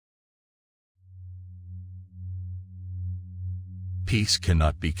Peace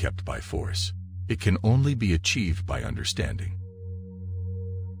cannot be kept by force. It can only be achieved by understanding.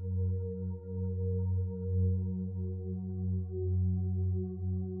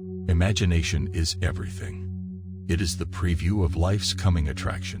 Imagination is everything. It is the preview of life's coming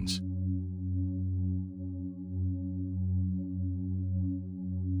attractions.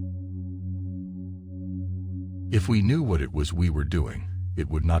 If we knew what it was we were doing, it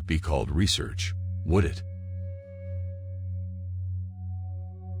would not be called research, would it?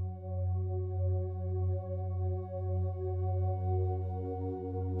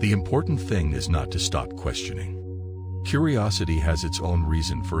 The important thing is not to stop questioning. Curiosity has its own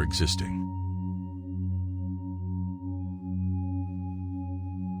reason for existing.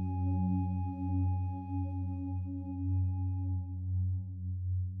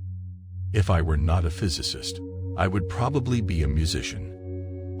 If I were not a physicist, I would probably be a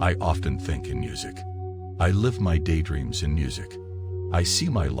musician. I often think in music. I live my daydreams in music. I see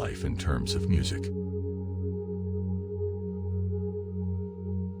my life in terms of music.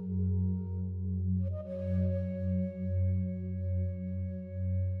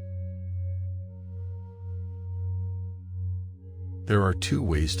 There are two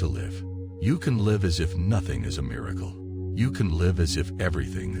ways to live. You can live as if nothing is a miracle. You can live as if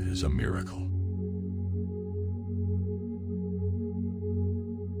everything is a miracle.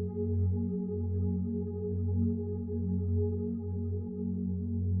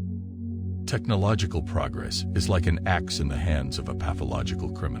 Technological progress is like an axe in the hands of a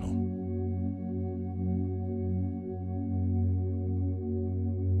pathological criminal.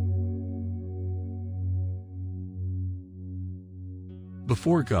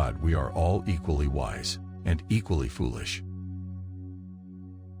 Before God, we are all equally wise and equally foolish.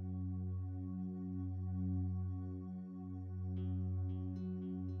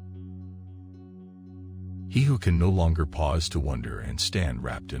 He who can no longer pause to wonder and stand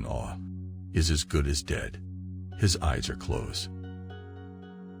wrapped in awe is as good as dead. His eyes are closed.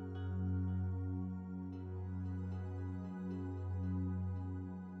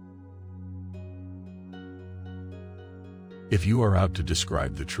 If you are out to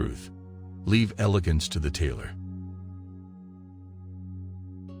describe the truth, leave elegance to the tailor.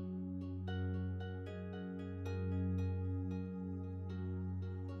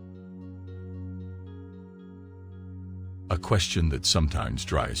 A question that sometimes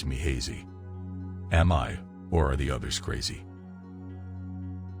drives me hazy. Am I, or are the others crazy?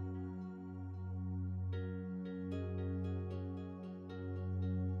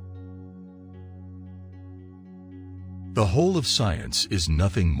 The whole of science is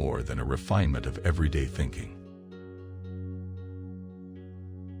nothing more than a refinement of everyday thinking.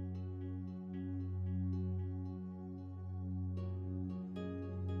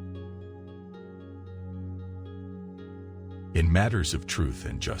 In matters of truth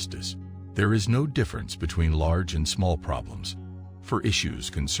and justice, there is no difference between large and small problems, for issues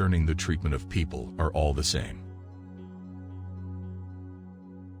concerning the treatment of people are all the same.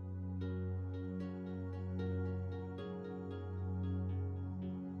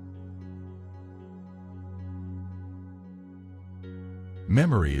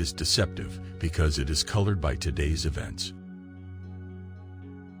 Memory is deceptive because it is colored by today's events.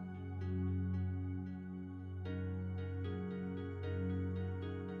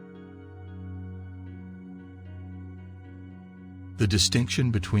 The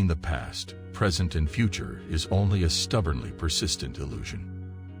distinction between the past, present, and future is only a stubbornly persistent illusion.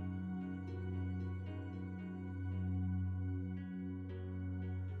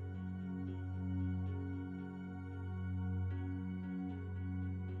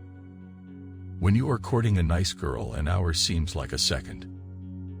 When you are courting a nice girl, an hour seems like a second.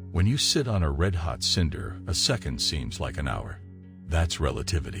 When you sit on a red-hot cinder, a second seems like an hour. That's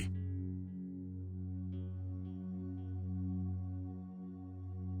relativity.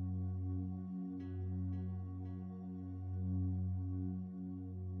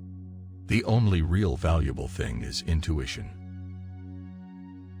 The only real valuable thing is intuition.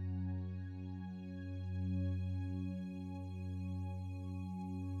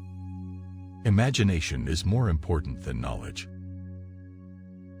 Imagination is more important than knowledge.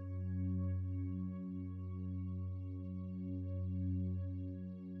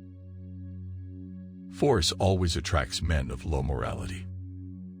 Force always attracts men of low morality.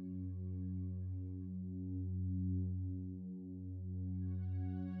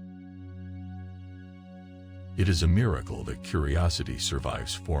 It is a miracle that curiosity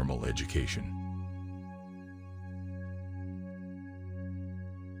survives formal education.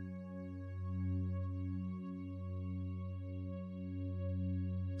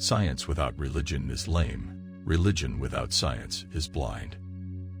 Science without religion is lame. Religion without science is blind.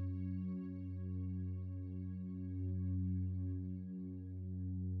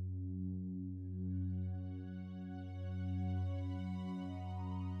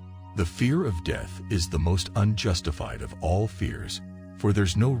 The fear of death is the most unjustified of all fears, for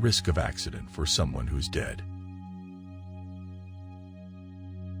there's no risk of accident for someone who's dead.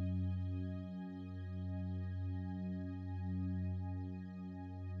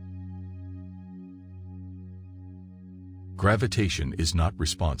 Gravitation is not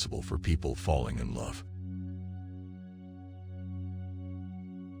responsible for people falling in love.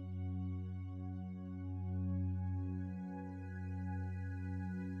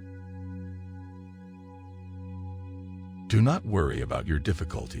 Do not worry about your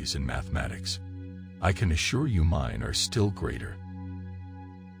difficulties in mathematics. I can assure you mine are still greater.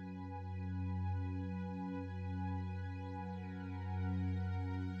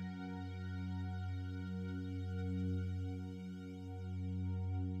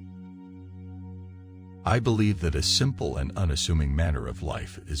 I believe that a simple and unassuming manner of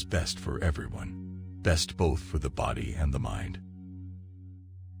life is best for everyone, best both for the body and the mind.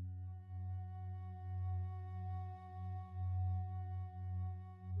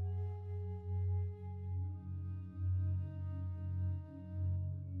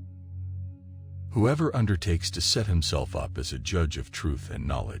 Whoever undertakes to set himself up as a judge of truth and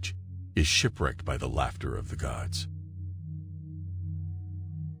knowledge is shipwrecked by the laughter of the gods.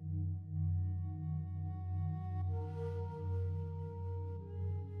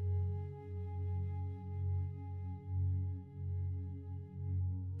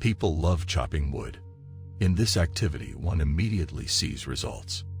 People love chopping wood. In this activity, one immediately sees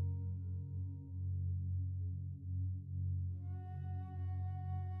results.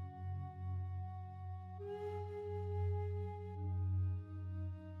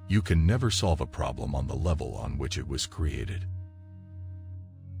 You can never solve a problem on the level on which it was created.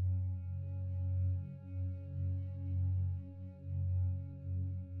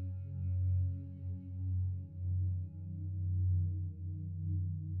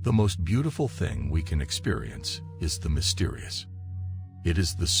 The most beautiful thing we can experience is the mysterious. It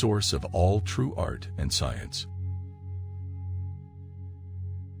is the source of all true art and science.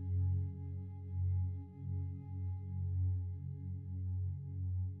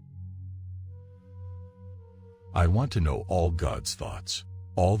 I want to know all God's thoughts.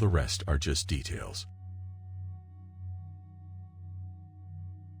 All the rest are just details.